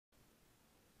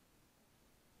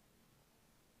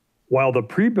While the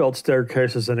pre-built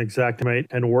staircases in Xactimate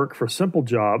can work for simple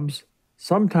jobs,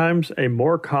 sometimes a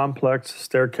more complex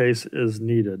staircase is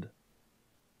needed.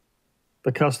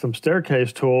 The custom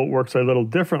staircase tool works a little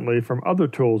differently from other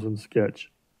tools in Sketch.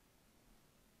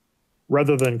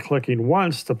 Rather than clicking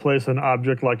once to place an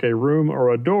object like a room or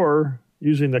a door,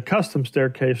 using the custom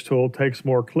staircase tool takes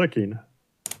more clicking.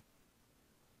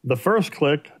 The first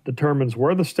click determines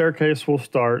where the staircase will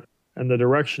start and the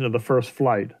direction of the first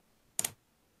flight.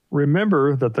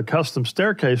 Remember that the custom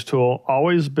staircase tool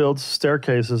always builds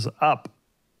staircases up.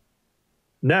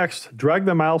 Next, drag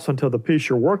the mouse until the piece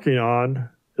you're working on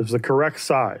is the correct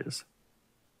size.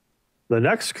 The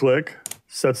next click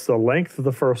sets the length of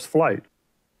the first flight.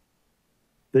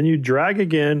 Then you drag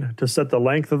again to set the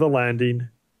length of the landing,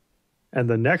 and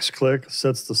the next click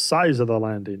sets the size of the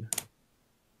landing.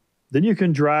 Then you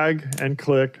can drag and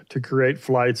click to create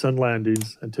flights and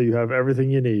landings until you have everything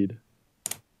you need.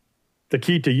 The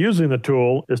key to using the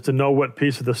tool is to know what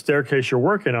piece of the staircase you're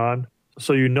working on,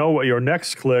 so you know what your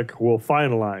next click will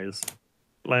finalize.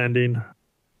 Landing,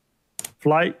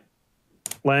 flight,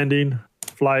 landing,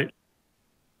 flight,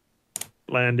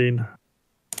 landing,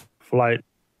 flight,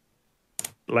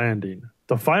 landing.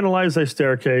 To finalize a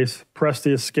staircase, press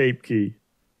the Escape key.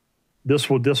 This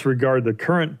will disregard the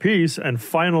current piece and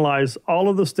finalize all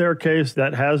of the staircase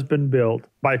that has been built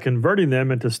by converting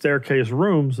them into staircase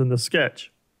rooms in the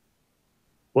sketch.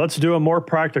 Let's do a more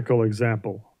practical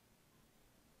example.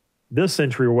 This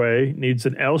entryway needs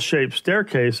an L-shaped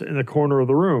staircase in the corner of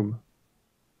the room.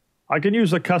 I can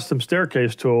use a custom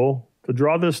staircase tool to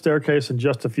draw this staircase in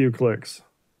just a few clicks.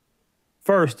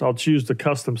 First, I'll choose the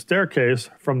custom staircase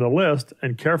from the list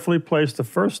and carefully place the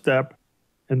first step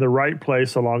in the right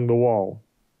place along the wall.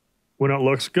 When it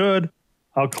looks good,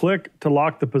 I'll click to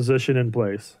lock the position in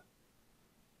place.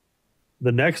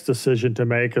 The next decision to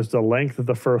make is the length of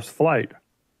the first flight.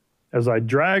 As I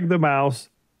drag the mouse,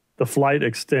 the flight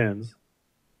extends.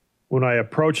 When I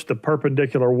approach the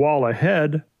perpendicular wall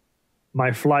ahead,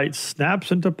 my flight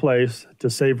snaps into place to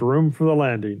save room for the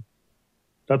landing.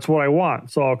 That's what I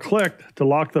want, so I'll click to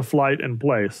lock the flight in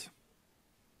place.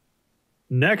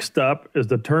 Next up is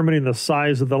determining the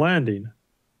size of the landing.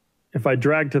 If I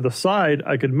drag to the side,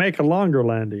 I could make a longer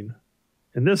landing.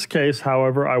 In this case,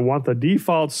 however, I want the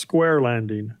default square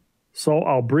landing, so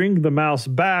I'll bring the mouse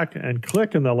back and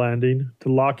click in the landing to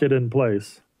lock it in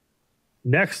place.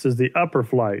 Next is the upper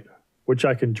flight, which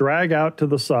I can drag out to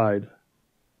the side.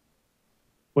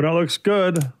 When it looks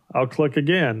good, I'll click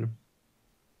again.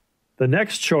 The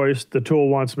next choice the tool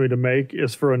wants me to make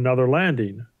is for another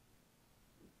landing.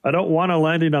 I don't want a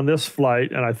landing on this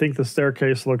flight, and I think the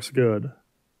staircase looks good.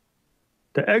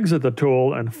 To exit the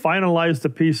tool and finalize the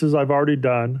pieces I've already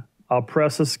done, I'll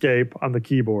press Escape on the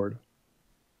keyboard.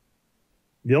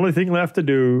 The only thing left to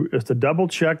do is to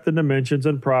double-check the dimensions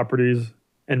and properties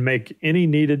and make any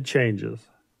needed changes.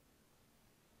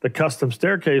 The custom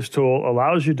staircase tool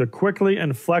allows you to quickly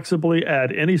and flexibly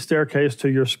add any staircase to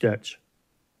your sketch.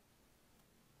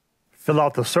 Fill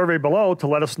out the survey below to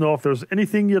let us know if there's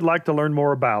anything you'd like to learn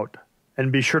more about.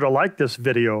 And be sure to like this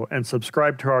video and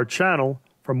subscribe to our channel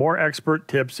for more expert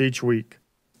tips each week.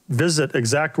 Visit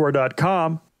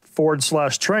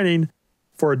Xactware.com/training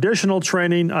for additional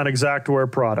training on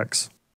Xactware products.